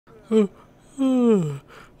Oh.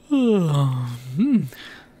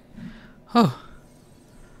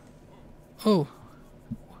 Oh.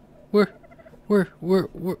 We're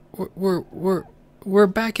we're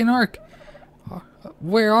back in ARK.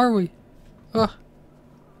 Where are we? Oh.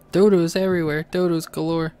 Dodos everywhere. Dodos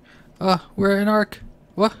galore. We're in ARK.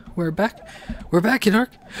 What? We're back? We're back in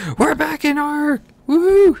ARK? We're back in ARK!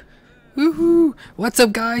 Woohoo! Woohoo! What's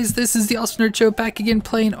up, guys? This is the FallenRedZeo back again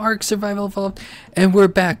playing ARK Survival Evolved, and we're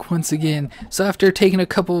back once again. So after taking a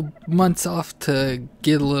couple months off to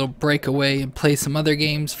get a little break away and play some other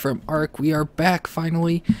games from ARK, we are back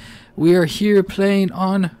finally. We are here playing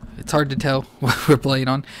on... It's hard to tell what we're playing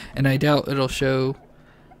on, and I doubt it'll show...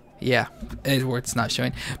 Yeah, it's not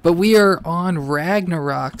showing. But we are on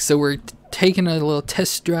Ragnarok, so we're taking a little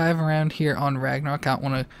test drive around here on Ragnarok. I don't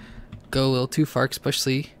want to go a little too far,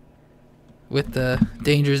 especially with the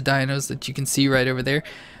dangerous dinos that you can see right over there.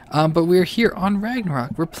 But we're here on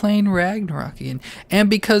Ragnarok. We're playing Ragnarok again. And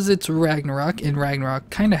because it's Ragnarok, and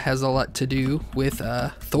Ragnarok kind of has a lot to do with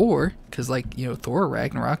Thor, because, like, you know, Thor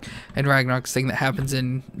Ragnarok, and Ragnarok's thing that happens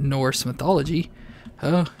in Norse mythology.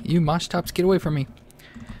 Oh, you mosh tops, get away from me.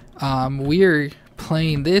 We're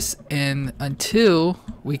playing this, and until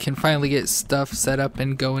we can finally get stuff set up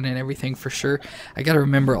and going and everything for sure. I gotta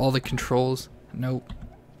remember all the controls. Nope.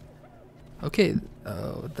 Okay,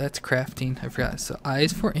 oh, that's crafting. I forgot. So I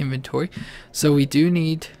is for inventory. So we do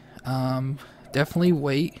need definitely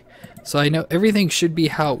weight. So I know everything should be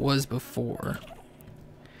how it was before.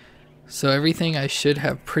 So everything I should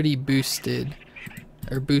have pretty boosted,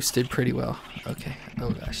 or boosted pretty well. Okay.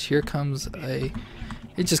 Oh gosh, here comes a...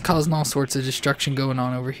 It's just causing all sorts of destruction going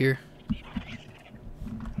on over here.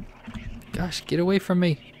 Gosh, get away from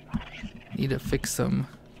me. Need to fix some...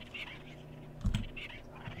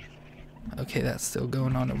 Okay, that's still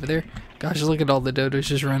going on over there. Gosh, look at all the dodos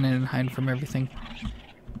just running and hiding from everything.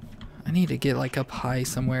 I need to get like up high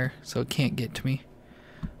somewhere so it can't get to me.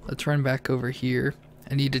 Let's run back over here.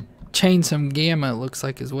 I need to chain some gamma, it looks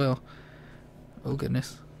like, as well. Oh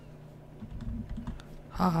goodness.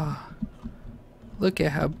 Ah. Look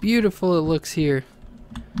at how beautiful it looks here.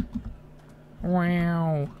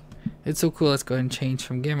 Wow. It's so cool. Let's go ahead and change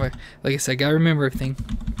from gamma. Like I said, I gotta remember everything.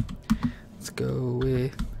 Let's go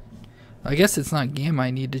with... I guess it's not gamma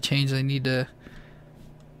I need to change. I need to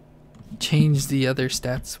change the other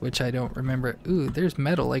stats, which I don't remember. Ooh, there's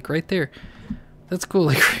metal, like right there. That's cool,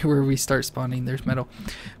 like right where we start spawning, there's metal.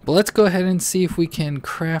 But let's go ahead and see if we can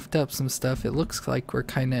craft up some stuff. It looks like we're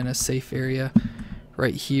kind of in a safe area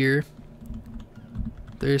right here.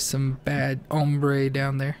 There's some bad ombre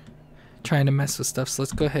down there trying to mess with stuff. So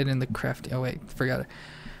let's go ahead in the craft. Oh wait, forgot it.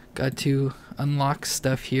 Got to unlock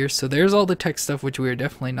stuff here. So there's all the tech stuff, which we are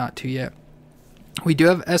definitely not to yet. We do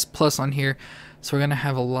have S+ on here, so we're going to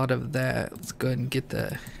have a lot of that. Let's go ahead and get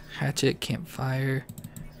the hatchet, campfire,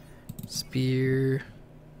 spear,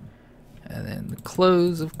 and then the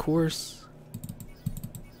clothes, of course.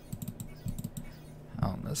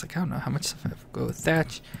 Oh, I was like, I don't know how much stuff I have to go with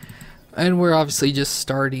thatch. And we're obviously just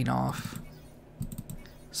starting off.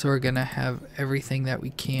 So we're going to have everything that we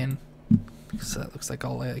can. So that looks like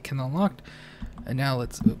all I can unlock. And now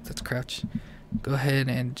let's crouch. Go ahead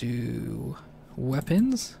and do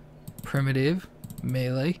weapons, primitive,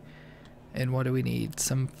 melee. And what do we need?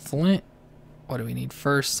 Some flint. What do we need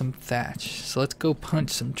first? Some thatch. So let's go punch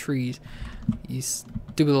some trees. You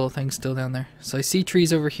stupid little thing still down there. So I see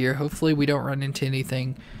trees over here. Hopefully we don't run into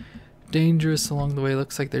anything dangerous along the way.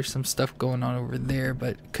 Looks like there's some stuff going on over there,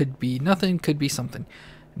 but could be nothing, could be something.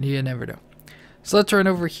 You never know. So let's run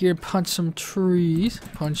over here and punch some trees.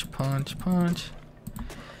 Punch, punch, punch.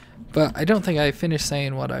 But I don't think I finished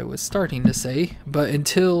saying what I was starting to say. But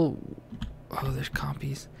until... Oh, there's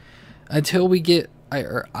compies. Until we get...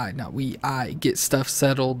 I get stuff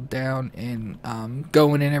settled down and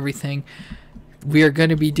going and everything. We are going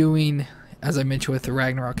to be doing, as I mentioned with the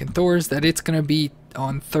Ragnarok and Thor's, that it's going to be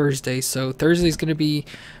on Thursday. So Thursday is going to be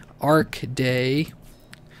ARK day.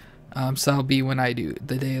 So that'll be when I do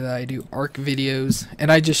the day that I do ARK videos, and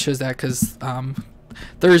I just chose that because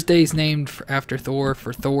Thursday's named after Thor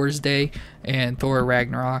for Thor's Day, and Thor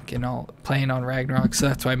Ragnarok, and all playing on Ragnarok, so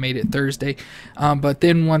that's why I made it Thursday. But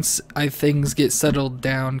then once things get settled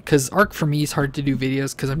down, because ARK for me is hard to do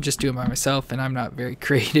videos because I'm just doing it by myself and I'm not very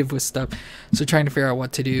creative with stuff, so trying to figure out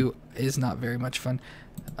what to do is not very much fun.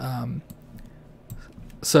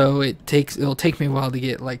 So it'll take me a while to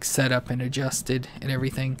get like set up and adjusted and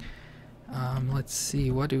everything. Let's see,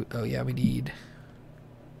 oh yeah, we need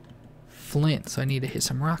flint, so I need to hit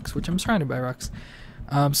some rocks, which I'm surrounded by rocks.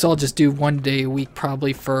 So I'll just do one day a week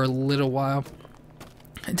probably for a little while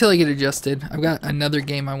until I get adjusted. I've got another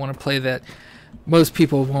game I want to play that most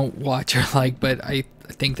people won't watch or like, but I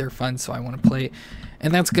think they're fun, so I want to play it.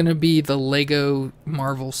 And that's going to be the Lego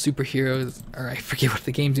Marvel Superheroes, or I forget what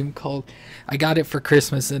the game's even called. I got it for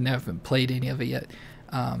Christmas and haven't played any of it yet.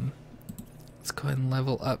 Let's go ahead and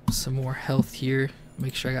level up some more health here.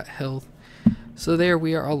 Make sure I got health. So there,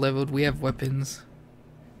 we are all leveled. We have weapons.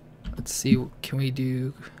 Let's see, what can we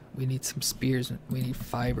do? We need some spears. We need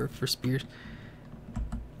fiber for spears.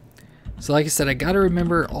 So like I said, I got to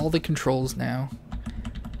remember all the controls now,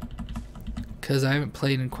 because I haven't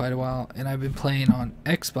played in quite a while, and I've been playing on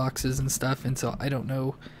Xboxes and stuff, and so I don't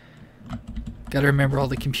know. Gotta remember all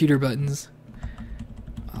the computer buttons.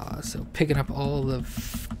 So picking up all the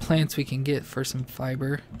plants we can get for some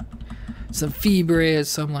fiber. Some fibre, as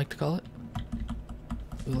some like to call it.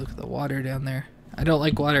 Ooh, look at the water down there. I don't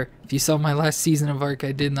like water. If you saw my last season of ARK,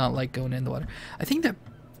 I did not like going in the water. I think that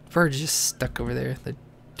bird's just stuck over there, the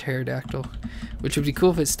pterodactyl, which would be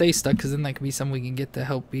cool if it stays stuck, because then that could be something we can get to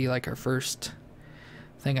help be like our first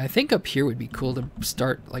thing. I think up here would be cool to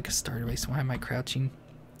start like a starter base. Why am I crouching?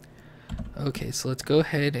 Okay, so let's go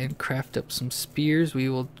ahead and craft up some spears. We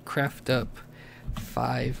will craft up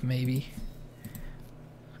 5 maybe.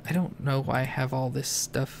 I don't know why I have all this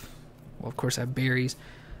stuff. Well, of course I have berries.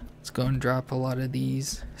 Let's go and drop a lot of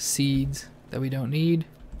these seeds that we don't need.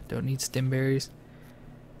 Don't need stem berries.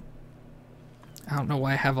 I don't know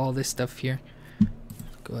why I have all this stuff here.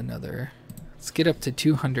 Go another. Let's get up to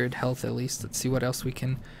 200 health at least. Let's see what else we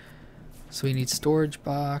can. So we need storage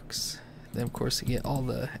box. Then of course we get all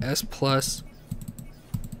the S+.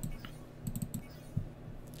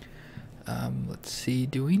 Let's see.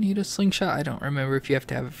 Do we need a slingshot? I don't remember if you have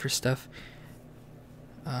to have it for stuff.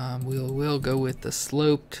 We'll go with the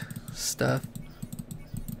sloped stuff,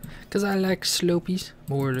 because I like slopies.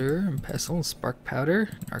 Mortar and pestle and spark powder.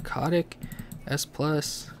 Narcotic. S+.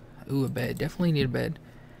 Ooh, a bed. Definitely need a bed.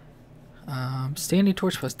 Standing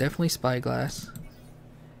torch plus definitely spyglass.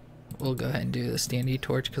 We'll go ahead and do the standing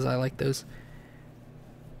torch because I like those.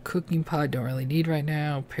 Cooking pot, don't really need right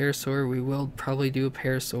now. Parasaur, we will probably do a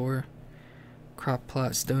parasaur. Crop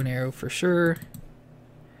plot, stone arrow for sure.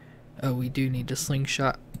 Oh, we do need a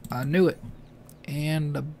slingshot. I knew it.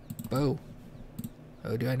 And a bow.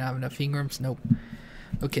 Oh, do I not have enough ingrams? Nope.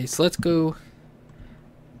 Okay, so let's go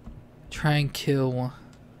try and kill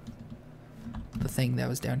the thing that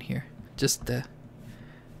was down here. Just to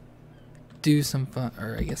do some fun.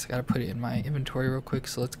 Or I guess I gotta put it in my inventory real quick.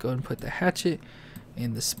 So let's go and put the hatchet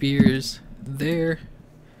and the spears there.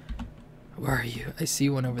 Where are you? I see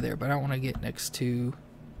one over there, but I don't want to get next to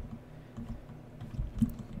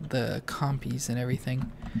the compies and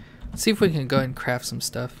everything. Let's see if we can go ahead and craft some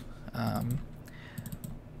stuff.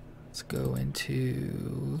 Let's go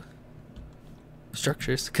into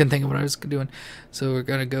structures. Couldn't think of what I was doing. So we're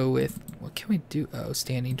gonna go with, what can we do? Oh,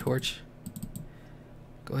 standing torch.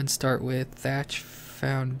 Go ahead and start with thatch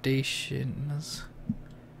foundations.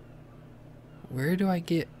 Where do I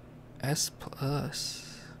get S+?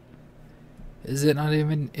 Is it not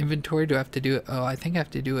even inventory? Do I have to do it? Oh, I think I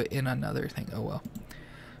have to do it in another thing. Oh well.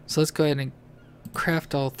 So let's go ahead and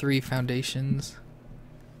craft all 3 foundations.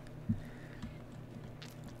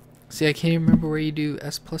 See, I can't even remember where you do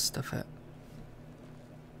S+ stuff at.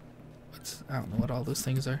 I don't know what all those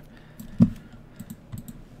things are.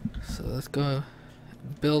 So let's go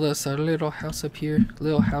build us our little house up here.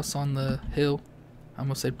 Little house on the hill. I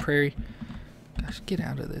almost said prairie. Gosh, get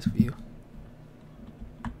out of this view.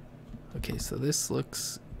 Okay, so this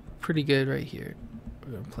looks pretty good right here.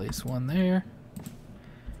 We're gonna place one there,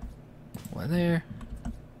 one there,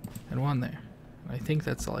 and one there. I think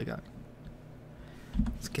that's all I got.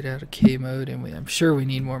 Let's get out of K mode, and I'm sure we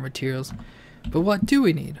need more materials. But what do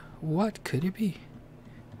we need? What could it be?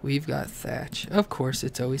 We've got thatch. Of course,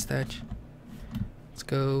 it's always thatch. Let's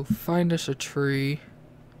go find us a tree.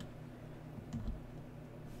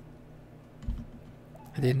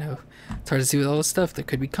 I didn't know. It's hard to see with all the stuff. There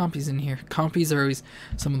could be compies in here. Compies are always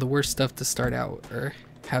some of the worst stuff to start out or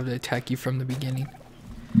have to attack you from the beginning.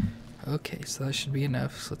 Okay, so that should be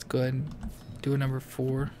enough. So let's go ahead and do a number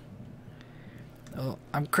 4. Oh,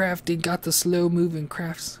 I'm crafting. Got the slow moving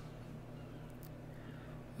crafts.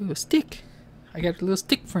 Ooh, a stick. I got a little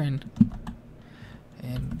stick friend.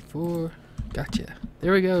 And 4. Gotcha.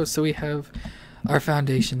 There we go. So we have our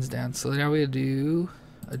foundations down. So now we'll do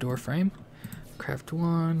a door frame. Craft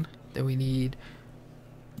 1. Then we need,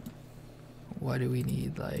 what do we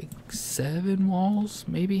need, like 7 walls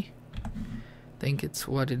maybe? I think it's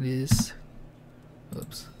what it is.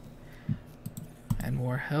 Oops. And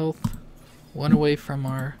more health. 1 away from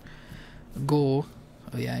our goal.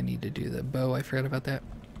 Oh yeah, I need to do the bow. I forgot about that.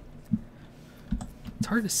 It's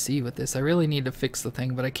hard to see with this. I really need to fix the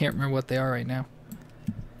thing, but I can't remember what they are right now.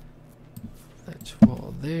 Thatch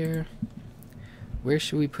wall there. Where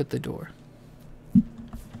should we put the door?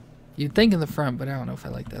 You'd think in the front, but I don't know if I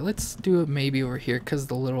like that. Let's do it maybe over here because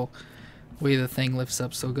the little way the thing lifts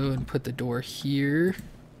up. So go and put the door here.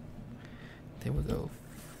 Then we'll go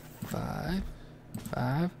 5,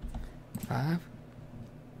 5, 5.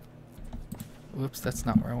 Whoops, that's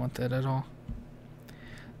not where I want that at all.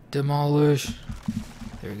 Demolish.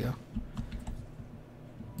 There we go.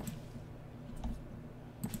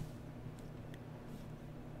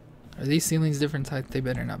 Are these ceilings different height? They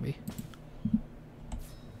better not be.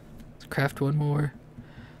 Let's craft one more.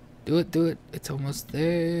 Do it, do it. It's almost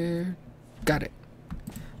there. Got it.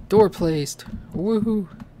 Door placed. Woohoo.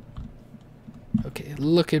 Okay,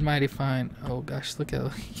 looking mighty fine. Oh gosh, look how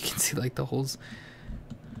you can see like the holes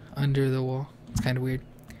under the wall. It's kind of weird.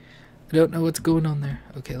 I don't know what's going on there.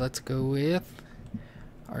 Okay, let's go with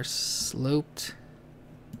our sloped.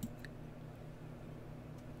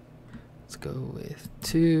 Let's go with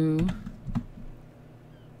 2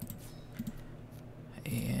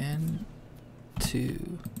 and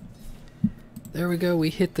 2. There we go. We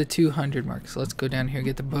hit the 200 mark. So let's go down here and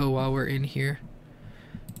get the bow while we're in here.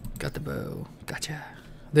 Got the bow. Gotcha.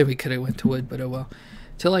 Then we could have went to wood, but oh well.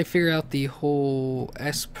 Till I figure out the whole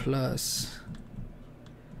S+.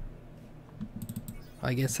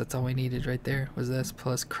 I guess that's all we needed right there was the S+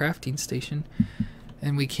 crafting station.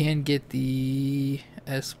 And we can get the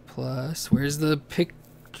S+. Where's the pick?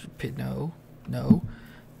 No. No.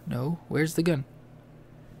 No. Where's the gun?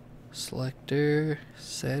 Selector.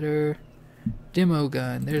 Setter. Demo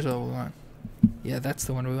gun. There's what we want. Yeah, that's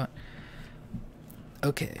the one we want.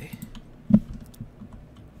 Okay.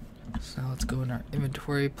 So let's go in our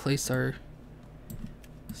inventory. Place our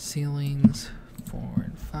ceilings 4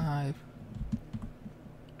 and 5.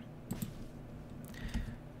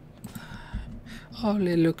 Oh,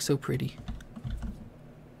 they look so pretty.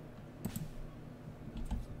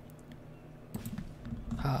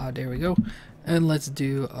 Ah, there we go. And let's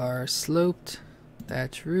do our sloped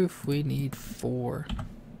thatch roof. We need 4.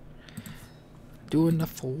 Doing the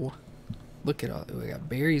 4. Look at all. We got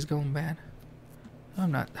berries going bad.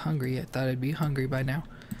 I'm not hungry yet. Thought I'd be hungry by now.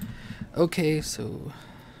 Okay, so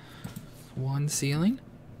 1 ceiling.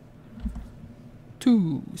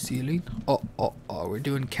 2 ceiling. Oh, we're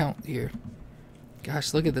doing count here.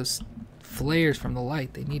 Gosh, look at those flares from the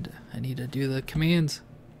light. I need to do the commands.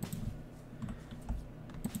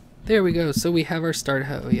 There we go. So we have our start.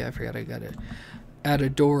 Oh yeah, I forgot I gotta add a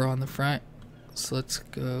door on the front. So let's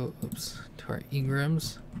go to our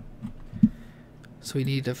Ingrams. So we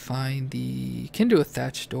need to find the, can do a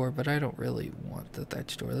thatch door, but I don't really want the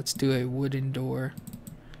thatch door. Let's do a wooden door.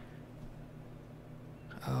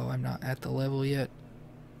 Oh, I'm not at the level yet.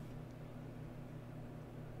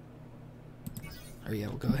 Oh yeah,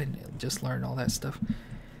 we'll go ahead and just learn all that stuff.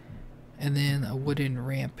 And then a wooden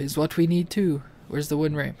ramp is what we need too. Where's the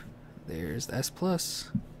wooden ramp? There's the S+.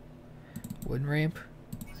 Wooden ramp.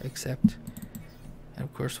 Accept. And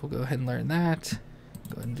of course we'll go ahead and learn that.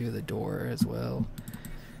 Go ahead and do the door as well.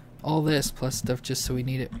 All this plus stuff just so we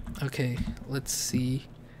need it. Okay, let's see.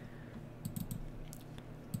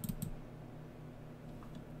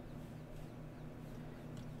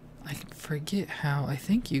 I forget how. I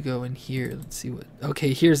think you go in here. Let's see what.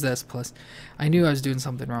 Okay, here's the S+. I knew I was doing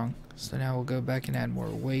something wrong. So now we'll go back and add more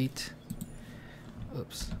weight.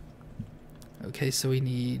 Oops. Okay, so we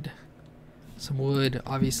need some wood.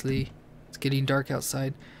 Obviously, it's getting dark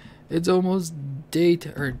outside. It's almost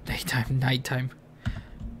nighttime.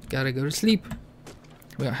 Gotta go to sleep.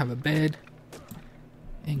 We don't have a bed.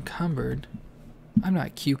 Encumbered. I'm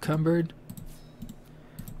not cucumbered.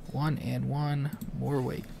 1 and 1 more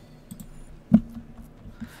weight.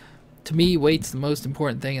 To me, weight's the most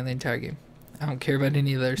important thing in the entire game. I don't care about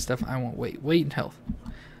any of the other stuff. I want weight. Weight and health.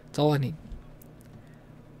 That's all I need.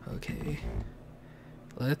 Okay.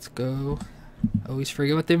 Let's go. Always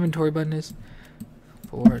forget what the inventory button is.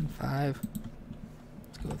 4 and 5.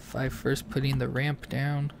 Let's go with 5 first, putting the ramp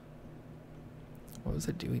down. What was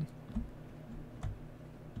it doing?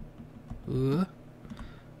 Let's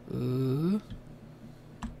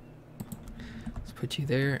put you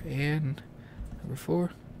there, and number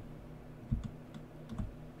 4.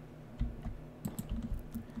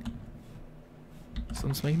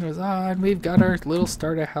 Someone's making noise. Ah, and we've got our little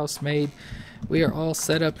starter house made. We are all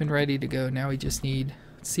set up and ready to go. Now we just need,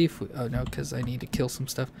 let's see if we, oh no, because I need to kill some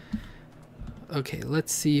stuff. Okay,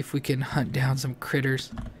 let's see if we can hunt down some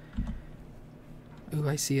critters. Ooh,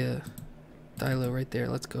 I see a dilo right there.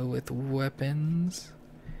 Let's go with weapons.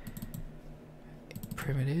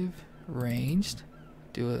 Primitive, ranged.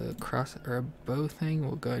 do a cross or a bow thing.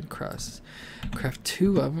 We'll go ahead and craft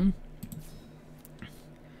 2 of them.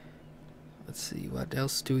 Let's see, what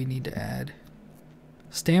else do we need to add?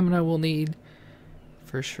 Stamina we'll need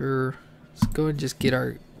for sure. Let's go and just get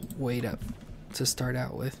our weight up to start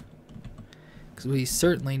out with, because we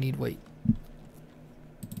certainly need weight.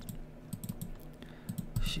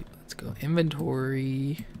 Shoot, let's go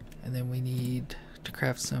inventory, and then we need to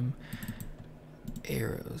craft some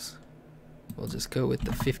arrows. We'll just go with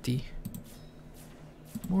the 50.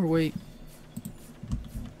 More weight.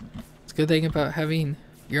 It's a good thing about having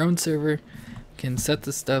your own server. You can set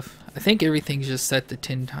the stuff. I think everything's just set to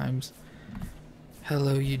 10 times.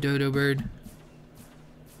 Hello, you dodo bird.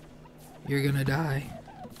 You're gonna die.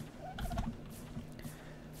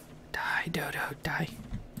 Die, dodo, die.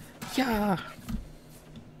 Yeah.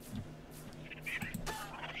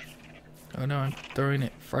 Oh no, I'm throwing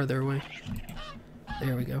it farther away.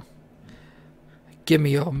 There we go. Give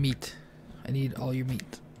me all meat. I need all your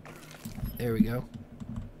meat. There we go.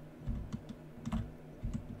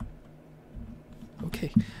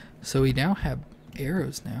 Okay, so we now have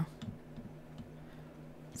arrows now.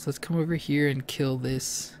 So let's come over here and kill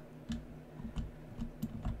this.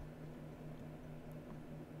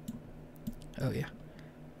 Oh yeah.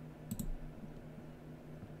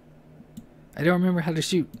 I don't remember how to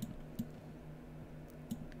shoot.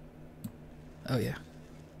 Oh yeah.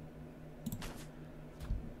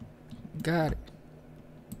 Got it.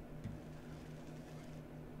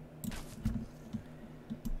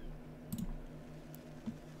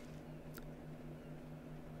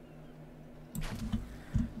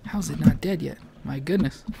 How's it not dead yet? My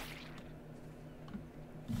goodness.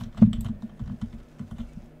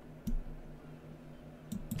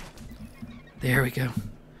 There we go.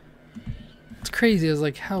 It's crazy. I was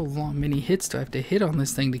like, how many hits do I have to hit on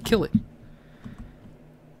this thing to kill it?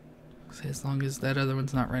 So as long as that other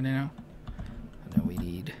one's not running out. Now we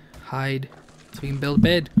need hide so we can build a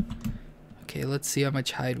bed. Okay, let's see how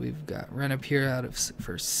much hide we've got. Run up here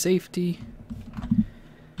for safety.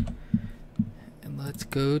 And let's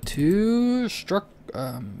go to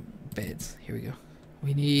beds. Here we go.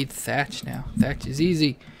 We need thatch now. Thatch is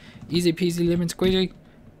easy. Easy peasy lemon squeezy.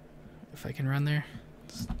 If I can run there.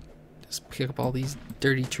 Just pick up all these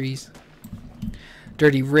dirty trees.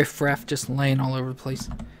 Dirty riffraff just laying all over the place.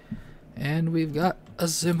 And we've got a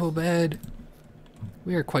simple bed.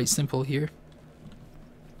 We are quite simple here.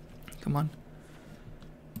 Come on.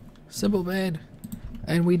 Simple bed.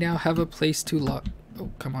 And we now have a place to log.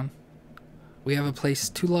 Oh, come on. We have a place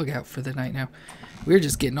to log out for the night now. We're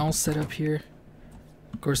just getting all set up here.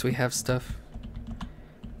 Of course, we have stuff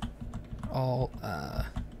all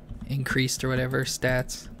increased or whatever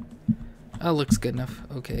stats. Oh, looks good enough.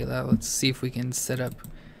 Okay, let's see if we can set up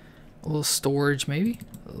a little storage, maybe.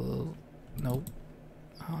 Nope.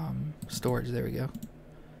 Storage. There we go.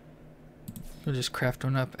 We'll just craft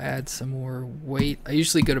one up. Add some more weight. I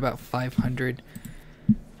usually go to about 500,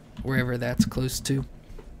 wherever that's close to.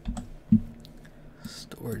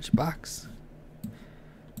 Storage box.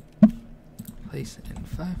 Place it in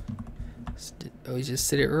 5. Always just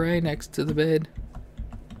sit it right next to the bed.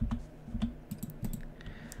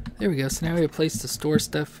 There we go. So now we have a place to store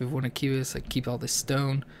stuff. If we want to keep this, like keep all this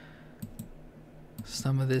stone,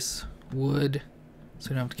 some of this wood, so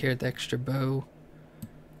we don't have to carry the extra bow.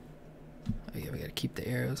 Oh yeah, we gotta keep the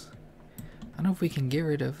arrows. I don't know if we can get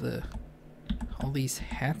rid of all these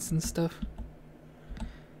hats and stuff.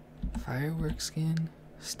 Firework skin,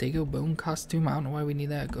 stego bone costume. I don't know why we need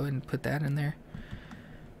that. Go ahead and put that in there.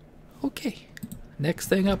 Okay. Next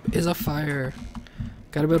thing up is a fire.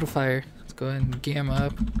 Gotta build a fire. Let's go ahead and gamma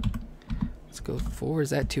up. Let's go 4. Is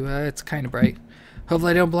that too high? It's kind of bright.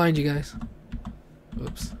 Hopefully I don't blind you guys.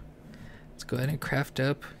 Oops. Let's go ahead and craft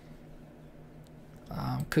up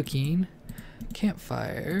cooking,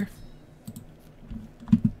 campfire,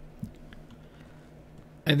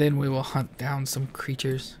 and then we will hunt down some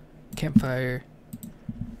creatures. Campfire.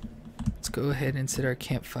 Let's go ahead and set our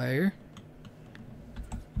campfire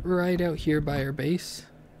right out here by our base.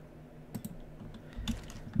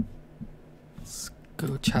 Let's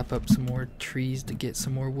go chop up some more trees to get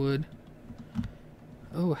some more wood.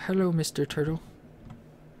 Oh, hello, Mr. Turtle.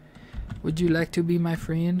 Would you like to be my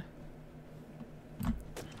friend?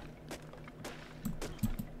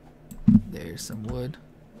 There's some wood.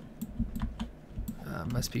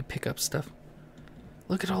 Must be pick up stuff.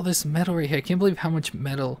 Look at all this metal right here. I can't believe how much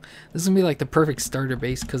metal. This is gonna be like the perfect starter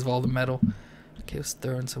base because of all the metal. Okay, let's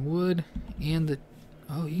throw in some wood and the.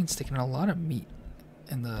 Oh, you can stick in a lot of meat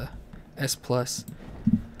in the S+.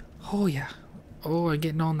 Oh yeah. Oh, I'm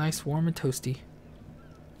getting all nice, warm, and toasty.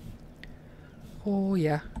 Oh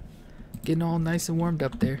yeah. Getting all nice and warmed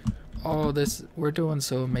up there. Oh, this, we're doing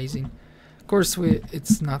so amazing. Of course,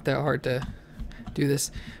 it's not that hard to do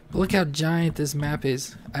this. But look how giant this map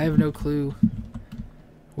is. I have no clue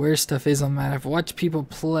where stuff is on the map. I've watched people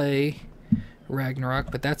play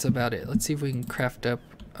Ragnarok, but that's about it. Let's see if we can craft up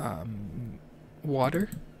water.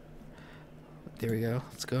 There we go.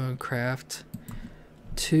 Let's go and craft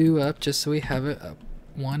 2 up just so we have it up.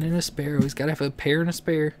 1 and a spare. Always gotta have a pair and a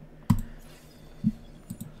spare.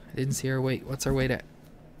 I didn't see our weight. What's our weight at?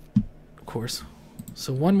 Of course.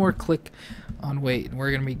 So 1 more click on weight and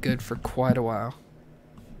we're gonna be good for quite a while.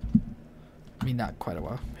 I mean, not quite a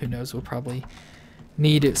while. Who knows? We'll probably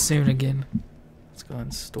need it soon again. Let's go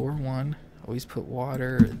and store 1. Always put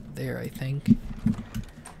water there, I think.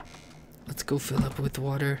 Let's go fill up with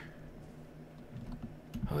water.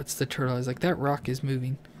 Oh, it's the turtle. I was like, that rock is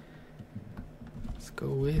moving. Let's go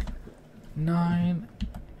with 9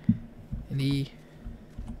 and E.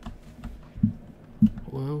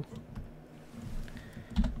 Whoa.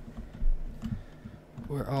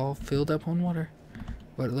 We're all filled up on water.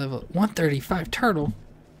 What level? 135 turtle?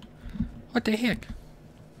 What the heck?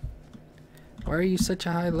 Why are you such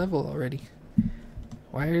a high level already?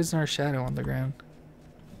 Why isn't our shadow on the ground?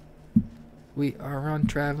 We are on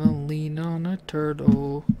traveling on a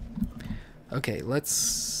turtle. Okay,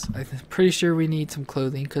 I'm pretty sure we need some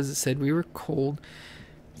clothing because it said we were cold.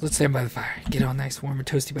 Let's stand by the fire. Get all nice, warm, and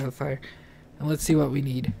toasty by the fire. And let's see what we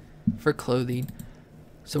need for clothing.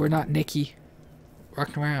 So we're not Nikki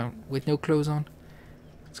walking around with no clothes on.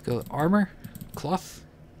 Let's go armor, cloth.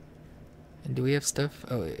 And do we have stuff?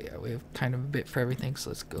 Oh yeah, we have kind of a bit for everything. So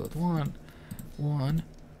let's go with 1, 1,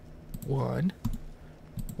 1,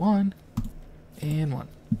 1, and 1.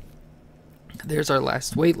 There's our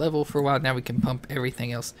last weight level for a while. Now we can pump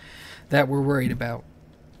everything else that we're worried about.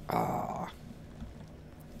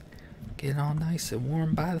 Getting all nice and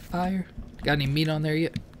warm by the fire. Got any meat on there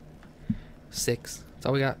yet? 6. That's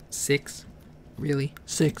all we got. 6. Really?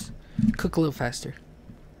 6. Cook a little faster.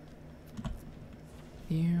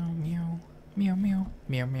 Meow, meow, meow, meow,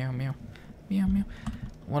 meow, meow, meow, meow, meow.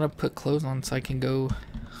 I want to put clothes on so I can go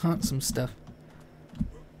hunt some stuff.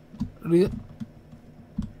 Oh,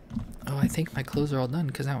 I think my clothes are all done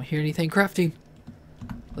because I don't hear anything crafting.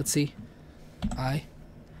 Let's see. I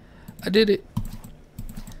did it.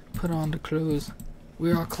 Put on the clothes.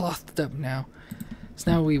 We're all clothed up now.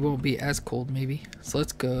 So now we won't be as cold maybe. So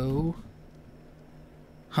let's go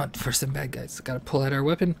hunt for some bad guys. Gotta pull out our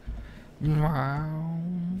weapon.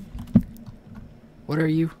 What are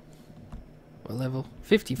you? What level?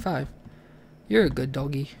 55. You're a good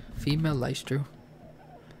doggy. Female Lystro.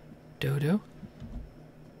 Dodo?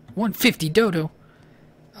 150 Dodo.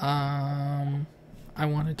 I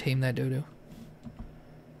want to tame that Dodo.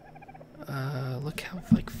 Look how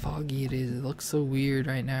like foggy it is. It looks so weird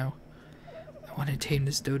right now. I want to tame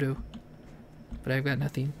this Dodo, but I've got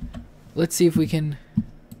nothing. Let's see if we can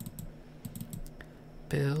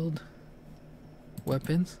build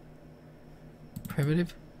weapons.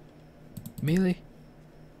 Primitive, melee.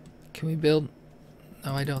 Can we build?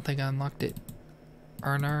 No, I don't think I unlocked it.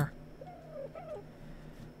 Arnar.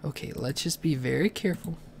 Okay, let's just be very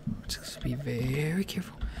careful. Just be very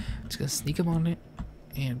careful. Just gonna sneak up on it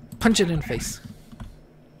and punch it in the face.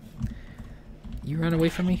 You run away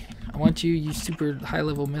from me. I want you, you super high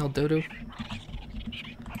level male Dodo.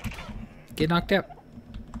 Get knocked out.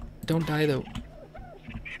 Don't die though.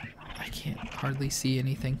 I can't hardly see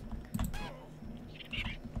anything.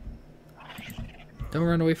 Don't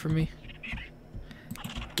run away from me.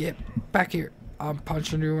 Get back here. I'm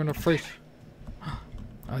punching you in the face. Oh,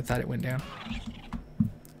 I thought it went down.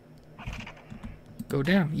 Go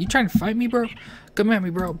down. You trying to fight me, bro? Come at me,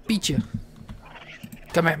 bro. I'll beat you.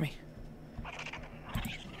 Come at me.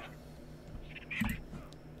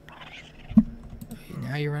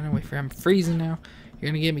 Now you're running away from me. I'm freezing now.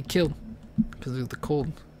 You're gonna get me killed because of the cold.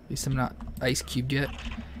 At least I'm not ice cubed yet.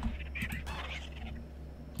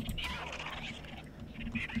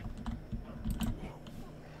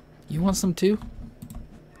 You want some too?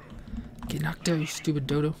 Get knocked out, you stupid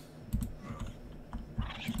Dodo.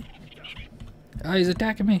 Oh, he's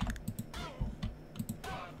attacking me.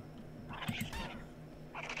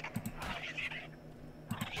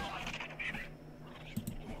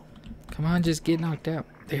 Come on, just get knocked out.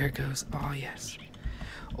 There it goes. Oh, yes.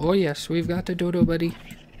 Oh, yes, we've got the Dodo, buddy.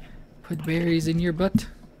 Put berries in your butt.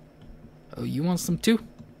 Oh, you want some too?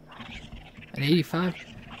 An 85.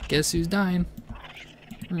 Guess who's dying?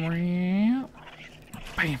 Bam.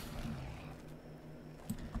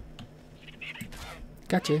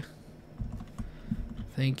 Gotcha.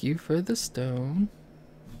 Thank you for the stone.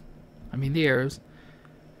 I mean the arrows.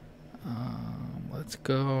 Let's Let's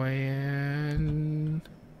go and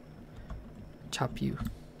chop you.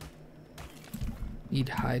 Need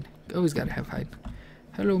hide. Always gotta have hide.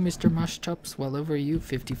 Hello, Mr. Mosh Chops. Well over you,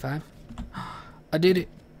 55. I did it.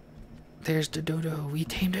 There's the dodo. We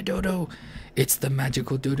tamed a dodo. It's the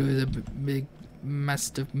magical dodo, the big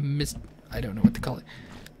master mist. I don't know what to call it.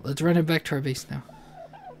 Let's run it back to our base now.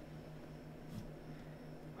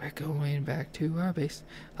 We're going back to our base.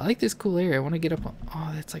 I like this cool area. I want to get up on...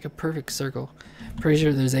 Oh, that's like a perfect circle. Pretty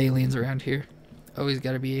sure there's aliens around here. Always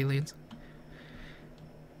gotta be aliens.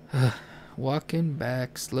 Walking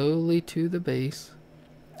back slowly to the base.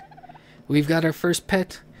 We've got our first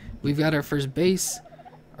pet. We've got our first base.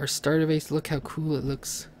 Our starter base. Look how cool it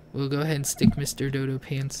looks. We'll go ahead and stick Mr. Dodo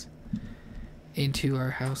Pants into our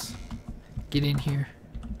house. Get in here.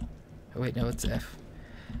 Oh wait, no, it's F.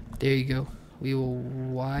 There you go. We will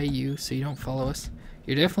Y you so you don't follow us.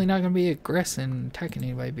 You're definitely not going to be aggressive and attacking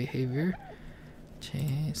anybody behavior.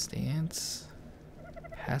 Change stance.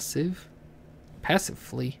 Passive.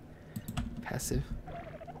 Passively. Passive.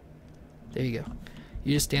 There you go.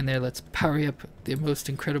 You just stand there. Let's power up the most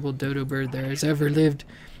incredible dodo bird there has ever lived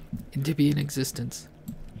and to be in existence.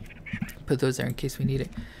 Put those there in case we need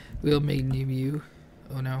it. We'll name you.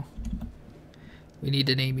 Oh no. We need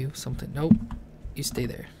to name you something. Nope. You stay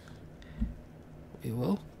there. We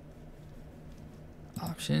will.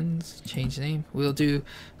 Options. Change name. We'll do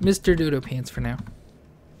Mr. Dodo Pants for now.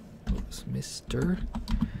 Oops, Mr.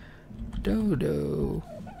 Dodo.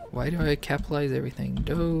 Why do I capitalize everything?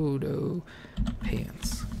 Dodo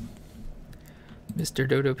Pants. Mr.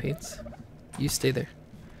 Dodo Pants. You stay there.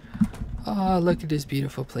 Ah, look at this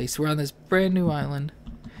beautiful place. We're on this brand new island.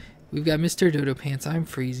 We've got Mr. Dodo Pants. I'm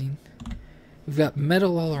freezing. We've got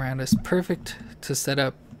metal all around us. Perfect to set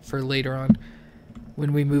up for later on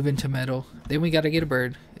when we move into metal. Then we got to get a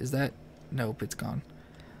bird. Is that? Nope, it's gone.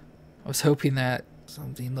 I was hoping that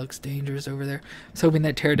something looks dangerous over there. I was hoping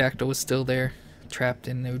that pterodactyl was still there, trapped,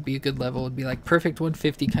 and it would be a good level. It would be like perfect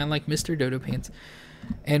 150, kind of like Mr. Dodo Pants.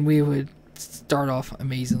 And we would start off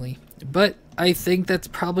amazingly. But I think that's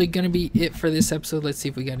probably going to be it for this episode. Let's see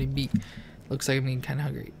if we got any meat. Looks like I'm getting kind of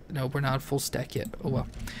hungry. No, we're not full stack yet. Oh well.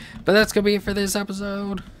 But that's going to be it for this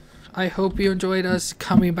episode. I hope you enjoyed us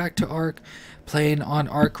coming back to ARK, playing on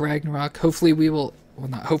ARK Ragnarok. Hopefully we will, well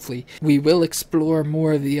not hopefully, we will explore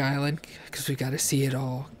more of the island because we got to see it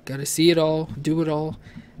all. Got to see it all, do it all,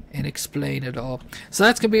 and explain it all. So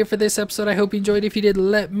that's going to be it for this episode. I hope you enjoyed. If you did,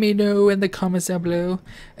 let me know in the comments down below.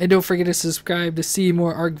 And don't forget to subscribe to see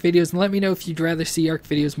more ARK videos. And let me know if you'd rather see ARK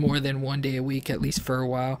videos more than one day a week, at least for a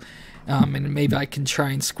while. And maybe I can try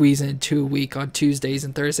and squeeze in 2 a week on Tuesdays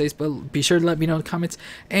and Thursdays. But be sure to let me know in the comments.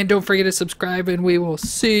 And don't forget to subscribe. And we will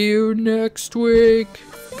see you next week.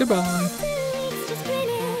 Goodbye.